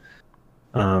two.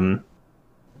 And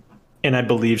I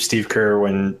believe Steve Kerr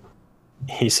when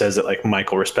he says that like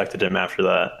Michael respected him after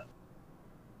that.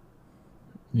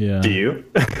 Yeah. Do you?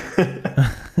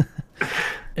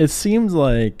 It seems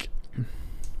like,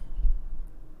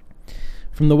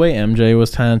 from the way MJ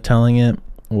was kind of telling it,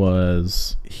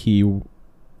 it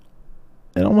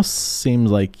almost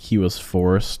seems like he was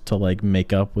forced to like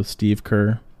make up with Steve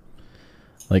Kerr.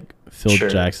 Like Phil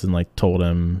Jackson like told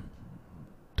him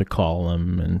to call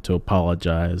him and to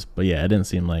apologize, but yeah, it didn't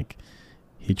seem like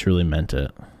he truly meant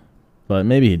it. But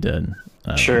maybe he did.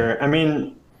 Sure. I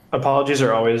mean, apologies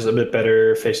are always a bit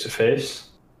better face to face.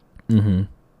 Mm-hmm.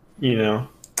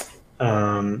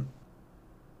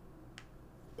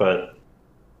 But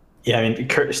yeah, I mean,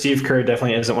 Steve Kerr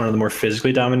definitely isn't one of the more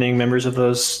physically dominating members of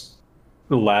those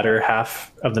latter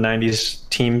half of the 90s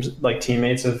teams, like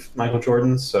teammates of Michael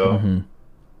Jordan. So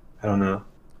I don't know.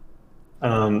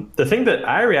 The thing that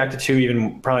I reacted to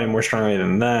even probably more strongly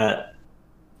than that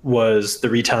was the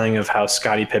retelling of how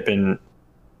Scottie Pippen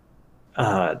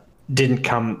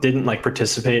didn't like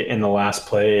participate in the last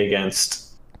play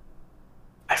against,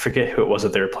 I forget who it was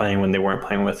that they were playing when they weren't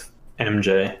playing with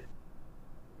MJ.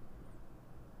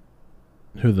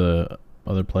 Who the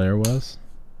other player was?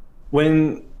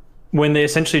 When they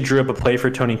essentially drew up a play for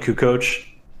Tony Kukoc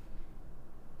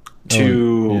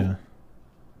to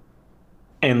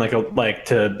and like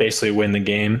to basically win the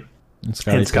game.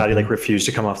 And Scottie like refused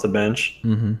to come off the bench.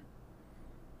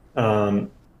 I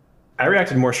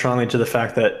reacted more strongly to the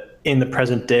fact that in the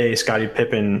present day, Scottie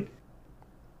Pippen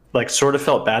like sort of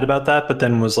felt bad about that, but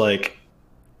then was like,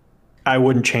 I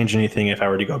wouldn't change anything if I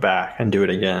were to go back and do it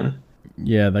again.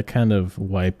 Yeah, that kind of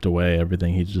wiped away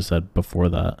everything he just said before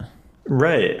that.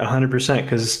 Right, 100%.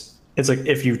 Because it's like,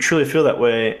 if you truly feel that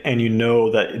way and you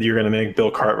know that you're going to make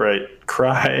Bill Cartwright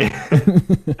cry,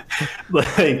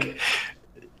 like,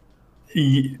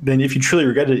 then if you truly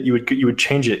regret it, you would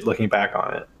change it looking back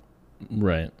on it.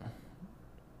 Right.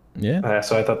 Yeah.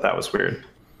 So I thought that was weird.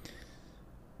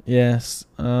 Yes.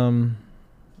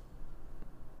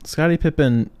 Scottie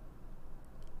Pippen,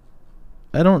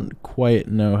 I don't quite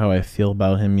know how I feel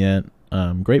about him yet.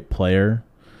 Great player,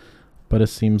 but it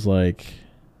seems like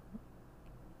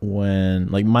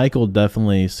Michael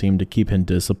definitely seemed to keep him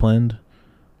disciplined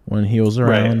when he was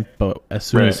around, but as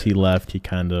soon as he left, he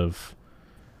kind of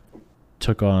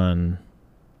took on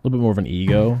a little bit more of an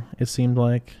ego, it seemed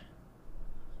like.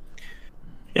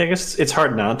 Yeah, I guess it's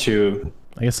hard not to.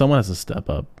 I guess someone has to step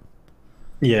up.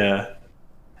 Yeah.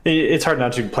 It's hard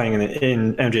not to playing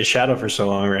in MJ's shadow for so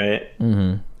long, right?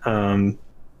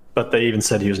 but they even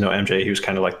said he was no MJ. He was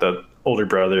kind of like the older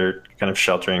brother, kind of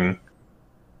sheltering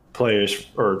players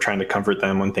or trying to comfort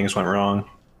them when things went wrong.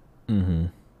 Mm-hmm.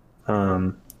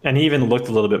 And he even looked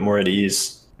a little bit more at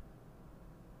ease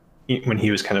when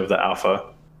he was kind of the alpha.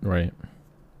 Right.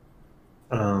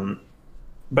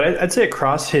 But I'd say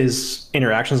across his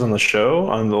interactions on the show,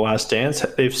 on The Last Dance,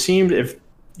 they've seemed, if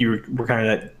you were kind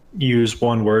of use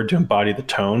one word to embody the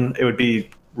tone, it would be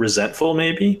resentful,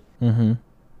 maybe. Mm-hmm.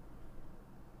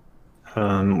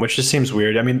 Which just seems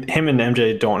weird. I mean, him and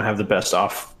MJ don't have the best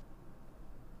off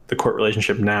the court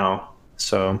relationship now,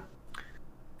 so I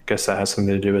guess that has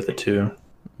something to do with it too.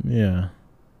 Yeah.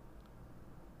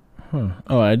 Huh.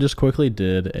 Oh, I just quickly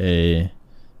did a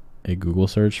Google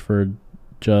search for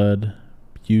Judd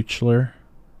Buechler,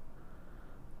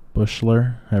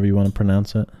 however you want to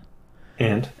pronounce it.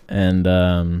 And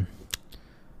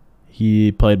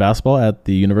he played basketball at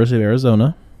the University of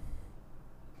Arizona.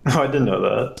 Oh, I didn't know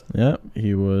that. Yep,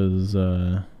 he was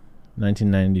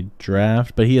 1990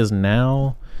 draft, but he is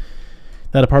now,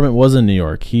 that apartment was in New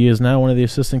York. He is now one of the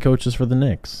assistant coaches for the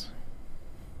Knicks.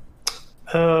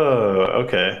 Oh,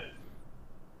 okay.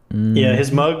 Yeah,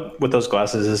 his mug with those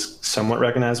glasses is somewhat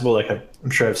recognizable. Like I'm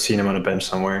sure I've seen him on a bench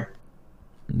somewhere.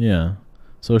 Yeah.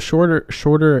 So shorter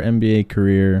NBA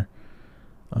career,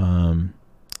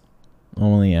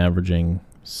 only averaging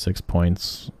 6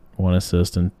 points, 1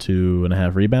 assist, and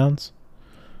 2.5 rebounds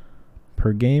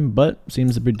per game, but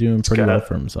seems to be doing pretty well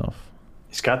for himself.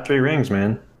 He's got 3 rings,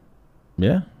 man.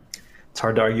 Yeah. It's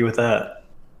hard to argue with that.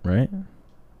 Right.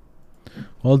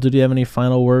 Well, did you have any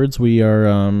final words?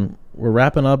 We're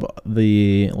wrapping up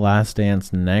The Last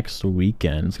Dance next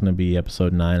weekend. It's going to be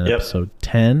episode 9 and episode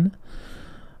 10.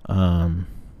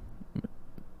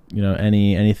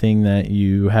 Anything that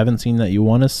you haven't seen that you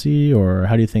want to see, or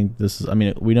how do you think this is? I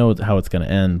mean, we know how it's going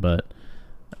to end, but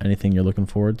anything you're looking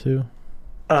forward to?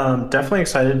 Definitely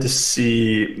excited to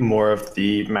see more of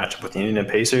the matchup with the Indiana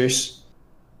Pacers.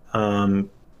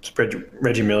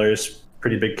 Reggie Miller is a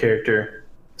pretty big character,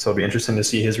 so it'll be interesting to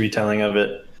see his retelling of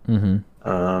it. Mm-hmm.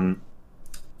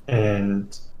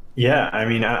 And yeah, I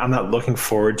mean, I'm not looking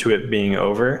forward to it being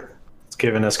over. It's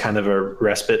given us kind of a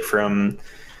respite from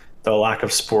the lack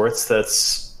of sports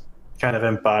that's kind of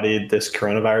embodied this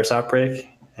coronavirus outbreak.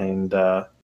 And,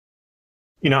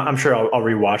 I'm sure I'll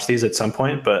rewatch these at some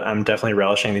point, but I'm definitely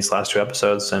relishing these last 2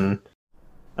 episodes. And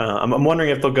I'm wondering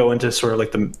if they'll go into sort of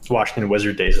like the Washington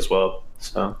Wizard days as well.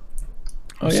 So,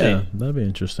 we'll see. That'd be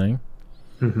interesting.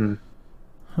 Mm-hmm.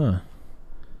 Huh.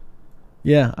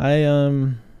 Yeah,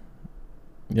 I've,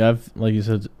 like you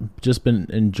said, just been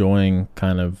enjoying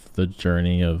kind of the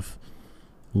journey of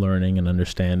learning and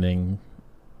understanding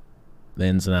the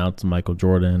ins and outs of Michael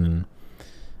Jordan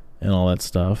and all that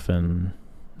stuff, and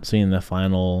seeing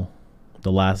the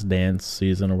Last Dance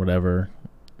season or whatever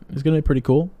is going to be pretty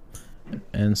cool,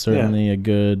 and certainly a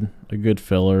good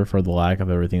filler for the lack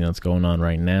of everything that's going on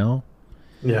right now.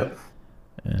 Yeah.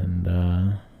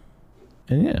 And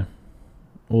yeah,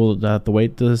 we'll have to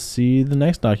wait to see the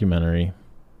next documentary.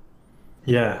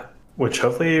 Yeah, which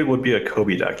hopefully would be a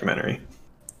Kobe documentary.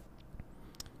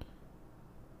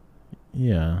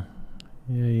 Yeah.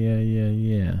 We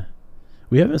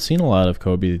haven't seen a lot of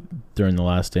Kobe during The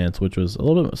Last Dance, which was a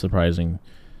little bit surprising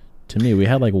to me. We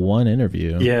had like 1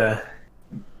 interview. Yeah.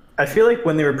 I feel like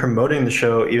when they were promoting the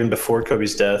show, even before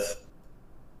Kobe's death,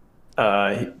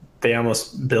 they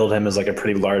almost billed him as like a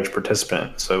pretty large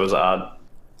participant. So it was odd.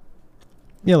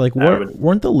 Yeah, like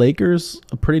weren't the Lakers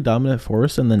a pretty dominant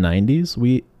force in the 90s?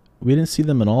 We didn't see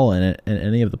them at all in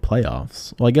any of the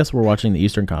playoffs. Well, I guess we're watching the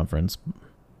Eastern Conference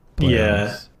playoffs.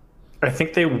 Yeah. I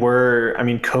think they were. I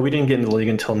mean, Kobe didn't get in the league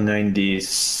until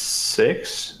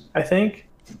 96, I think.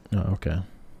 Oh, okay.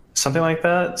 Something like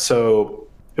that. So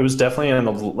it was definitely on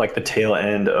the tail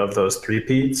end of those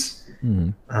three-peats.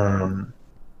 Mm-hmm.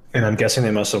 And I'm guessing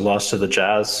they must have lost to the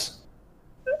Jazz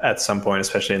at some point,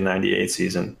 especially in the 98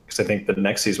 season. Because I think the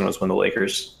next season was when the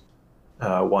Lakers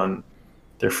won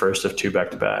their first of 2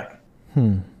 back-to-back.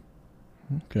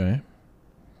 Okay.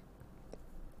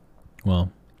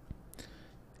 Well,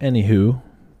 anywho,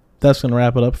 that's going to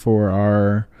wrap it up for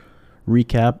our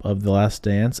recap of The Last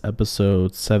Dance,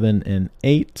 episodes 7 and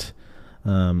 8.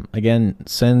 Again,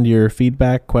 send your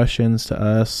feedback, questions to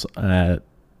us at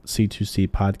C2C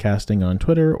Podcasting on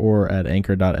Twitter or at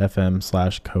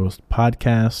anchor.fm/Coast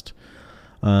Podcast.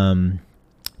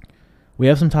 We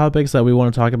have some topics that we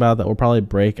want to talk about that we'll probably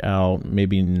break out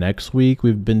maybe next week.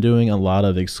 We've been doing a lot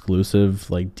of exclusive,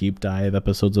 like, deep dive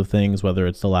episodes of things, whether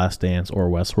it's The Last Dance or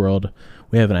Westworld.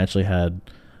 We haven't actually had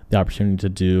the opportunity to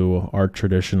do our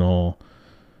traditional,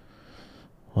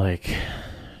 like,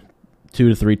 2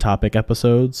 to 3 topic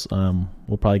episodes.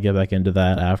 We'll probably get back into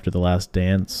that after The Last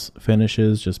Dance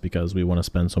finishes, just because we want to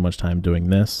spend so much time doing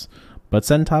this. But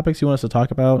send topics you want us to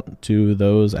talk about to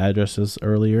those addresses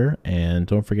earlier, and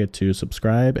don't forget to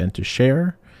subscribe and to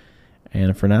share.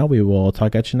 And for now, we will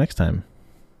talk at you next time.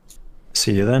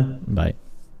 See you then. Bye.